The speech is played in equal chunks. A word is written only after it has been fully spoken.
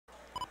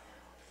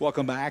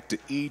Welcome back to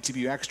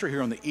ETBU Extra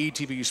here on the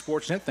ETBU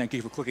Sportsnet. Thank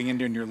you for clicking in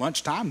during your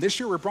lunchtime. This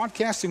year we're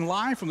broadcasting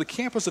live from the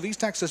campus of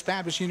East Texas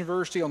Baptist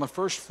University on the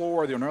first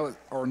floor of the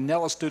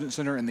Ornella Student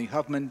Center in the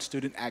Huffman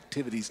Student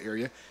Activities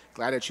area.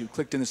 Glad that you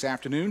clicked in this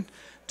afternoon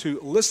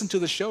to listen to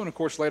the show, and of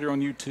course later on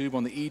YouTube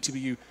on the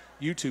ETBU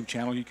YouTube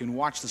channel. You can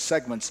watch the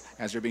segments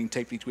as they're being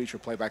taped each week for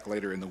playback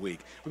later in the week.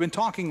 We've been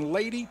talking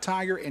Lady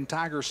Tiger and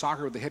Tiger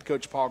soccer with the head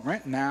coach Paul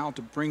Grant. Now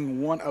to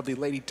bring one of the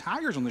Lady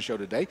Tigers on the show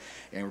today,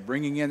 and we're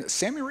bringing in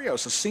Sami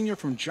Rios, a senior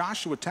from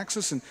Joshua,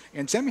 Texas.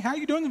 And Sami, how are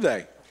you doing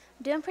today?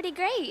 Doing pretty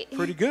great.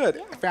 Pretty good.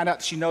 Yeah. I found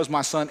out she knows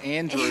my son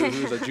Andrew,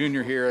 who's a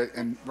junior here,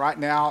 and right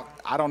now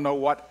I don't know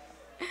what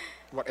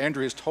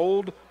Andrew has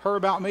told her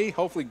about me.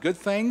 Hopefully good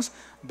things,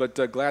 but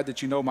glad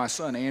that you know my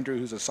son Andrew,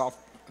 who's a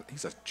sophomore.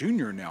 He's a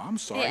junior now. I'm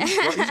sorry.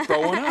 Yeah. He's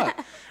growing up.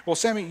 Well,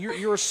 Sami,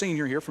 you're a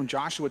senior here from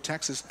Joshua,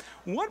 Texas.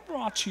 What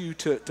brought you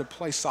to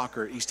play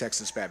soccer at East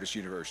Texas Baptist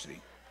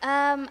University?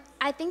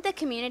 I think the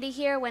community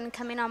here, when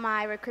coming on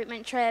my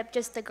recruitment trip,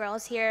 just the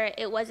girls here,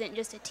 it wasn't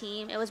just a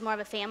team. It was more of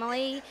a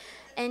family.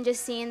 And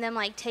just seeing them,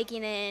 like,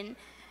 taking in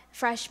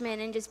freshmen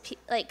and just,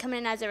 like, coming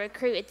in as a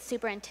recruit, it's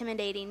super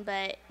intimidating.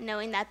 But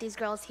knowing that these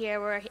girls here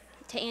were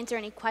to answer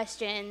any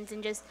questions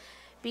and just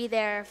be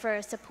there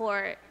for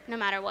support no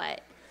matter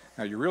what.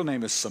 Now, your real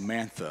name is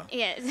Samantha.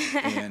 Yes.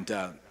 And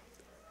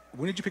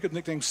when did you pick up the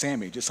nickname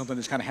Sami? Just something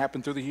that's kind of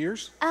happened through the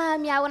years?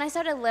 Yeah, when I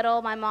started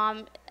little, my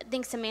mom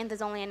thinks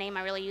Samantha's only a name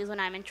I really use when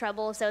I'm in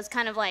trouble. So it's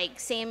kind of like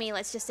Sami,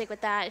 let's just stick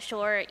with that,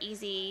 short,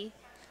 easy.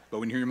 But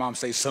when you hear your mom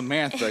say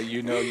Samantha,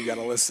 you know you got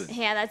to listen.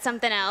 Yeah, that's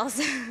something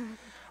else.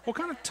 Well,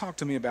 kind of talk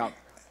to me about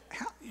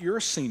how you're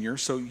a senior,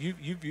 so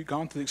you've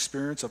gone through the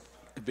experience of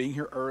being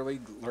here early,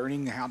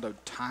 learning how to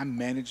time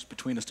manage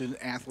between a student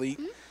athlete.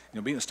 Mm-hmm. You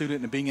know, being a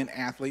student and being an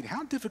athlete,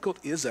 how difficult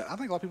is that? I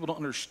think a lot of people don't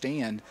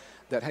understand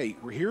that, hey,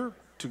 we're here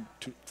for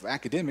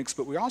academics,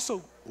 but we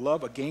also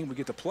love a game we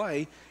get to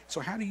play.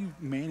 So how do you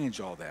manage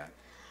all that?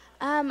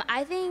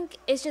 I think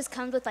it just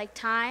comes with, like,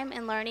 time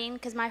and learning,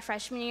 because my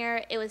freshman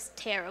year, it was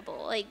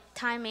terrible. Like,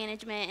 time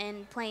management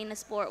and playing a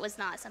sport was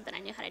not something I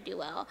knew how to do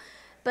well.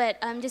 But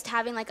just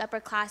having, like,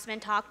 upperclassmen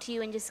talk to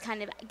you and just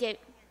kind of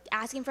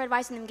asking for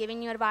advice and them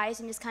giving you advice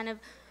and just kind of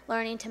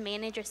learning to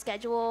manage your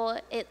schedule,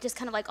 it just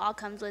kind of like all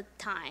comes with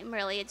time,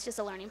 really. It's just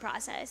a learning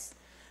process.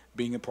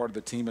 Being a part of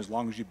the team as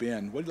long as you've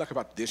been, what do you like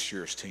about this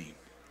year's team?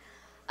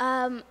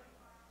 I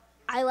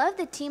love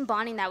the team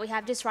bonding that we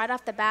have just right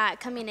off the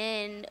bat. Coming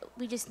in,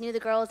 we just knew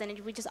the girls and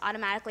we just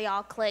automatically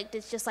all clicked.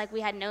 It's just like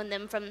we had known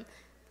them from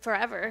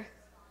forever.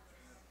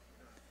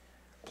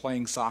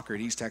 Playing soccer at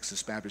East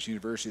Texas Baptist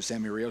University,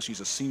 Sami Rios, she's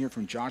a senior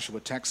from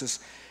Joshua, Texas,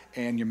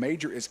 and your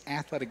major is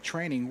athletic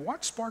training.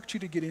 What sparked you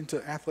to get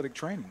into athletic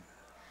training?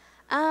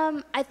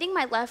 I think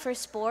my love for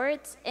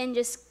sports and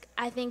just,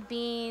 I think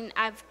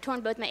I've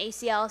torn both my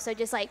ACL, so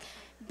just like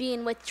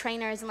being with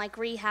trainers and like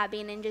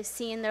rehabbing and just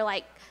seeing their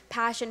like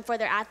passion for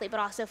their athlete but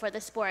also for the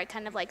sport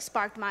kind of like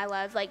sparked my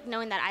love, like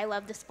knowing that I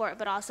love the sport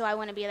but also I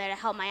want to be there to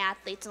help my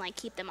athletes and like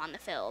keep them on the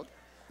field.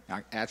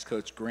 Now, ask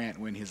Coach Grant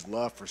when his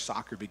love for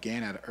soccer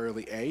began at an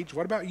early age.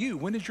 What about you?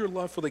 When did your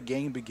love for the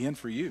game begin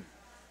for you?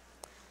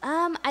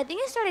 I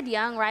think it started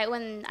young, right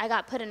when I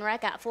got put in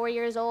rec at 4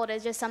 years old.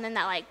 It's just something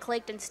that like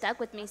clicked and stuck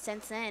with me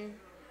since then.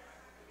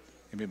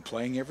 You've been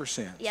playing ever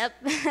since. Yep.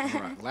 All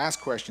right. Last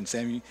question,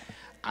 Sami.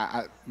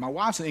 My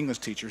wife's an English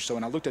teacher, so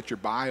when I looked at your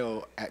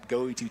bio at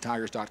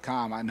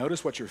goettigers.com, I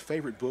noticed what your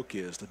favorite book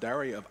is, The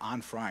Diary of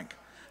Anne Frank.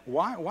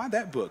 Why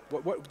that book?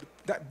 What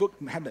that book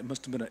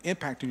must have been an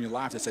impact in your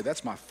life to say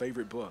that's my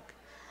favorite book.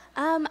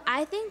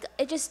 I think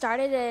it just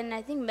started in,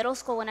 I think, middle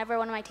school whenever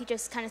one of my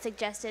teachers kind of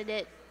suggested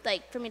it,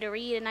 like, for me to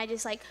read, and I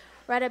just, like,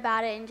 read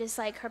about it and just,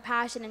 like, her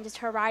passion and just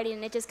her writing,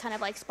 and it just kind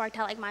of, like, sparked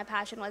how, like, my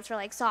passion was for,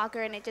 like,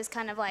 soccer, and it just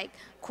kind of, like,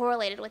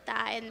 correlated with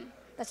that, and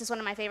that's just one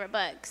of my favorite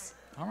books.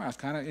 All right, that's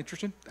kind of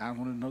interesting. I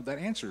want to know that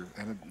answer,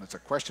 and that's a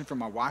question from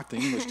my wife, the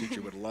English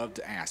teacher, would love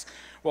to ask.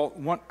 Well,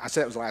 I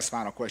said it was the last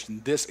final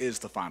question. This is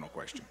the final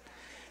question.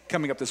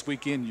 Coming up this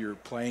weekend, you're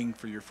playing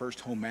for your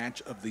first home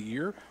match of the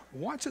year.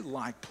 What's it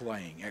like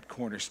playing at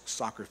Cornish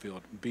Soccer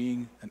Field,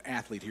 being an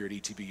athlete here at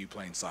ETBU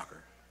playing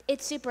soccer?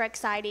 It's super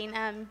exciting.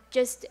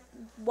 Just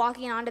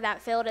walking onto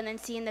that field and then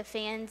seeing the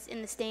fans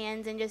in the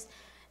stands and just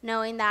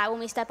knowing that when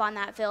we step on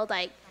that field,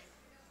 like,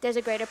 there's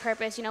a greater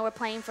purpose. You know, we're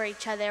playing for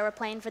each other. We're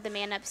playing for the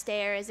man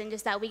upstairs, and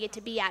just that we get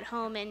to be at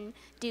home and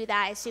do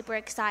that is super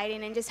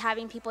exciting. And just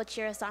having people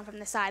cheer us on from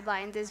the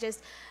sidelines is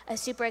just a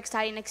super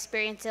exciting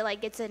experience. It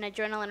like gets an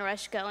adrenaline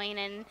rush going,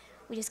 and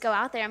we just go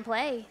out there and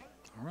play.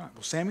 All right.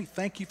 Well, Sami,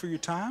 thank you for your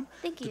time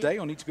today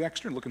on ETBU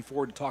Extra. Looking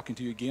forward to talking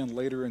to you again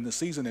later in the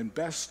season, and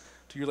best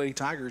to your Lady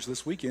Tigers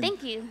this weekend.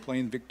 Thank you.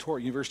 Playing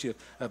University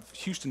of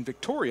Houston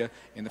Victoria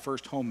in the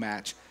first home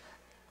match,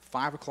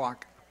 5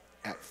 o'clock.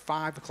 At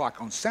 5 o'clock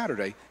on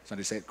Saturday,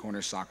 Sunday at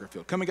Cornish Soccer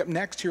Field. Coming up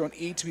next here on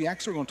ETBU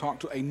Extra, we're going to talk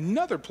to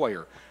another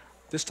player,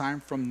 this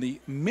time from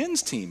the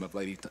men's team of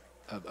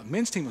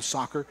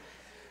soccer.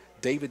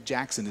 David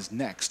Jackson is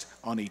next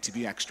on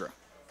ETBU Extra.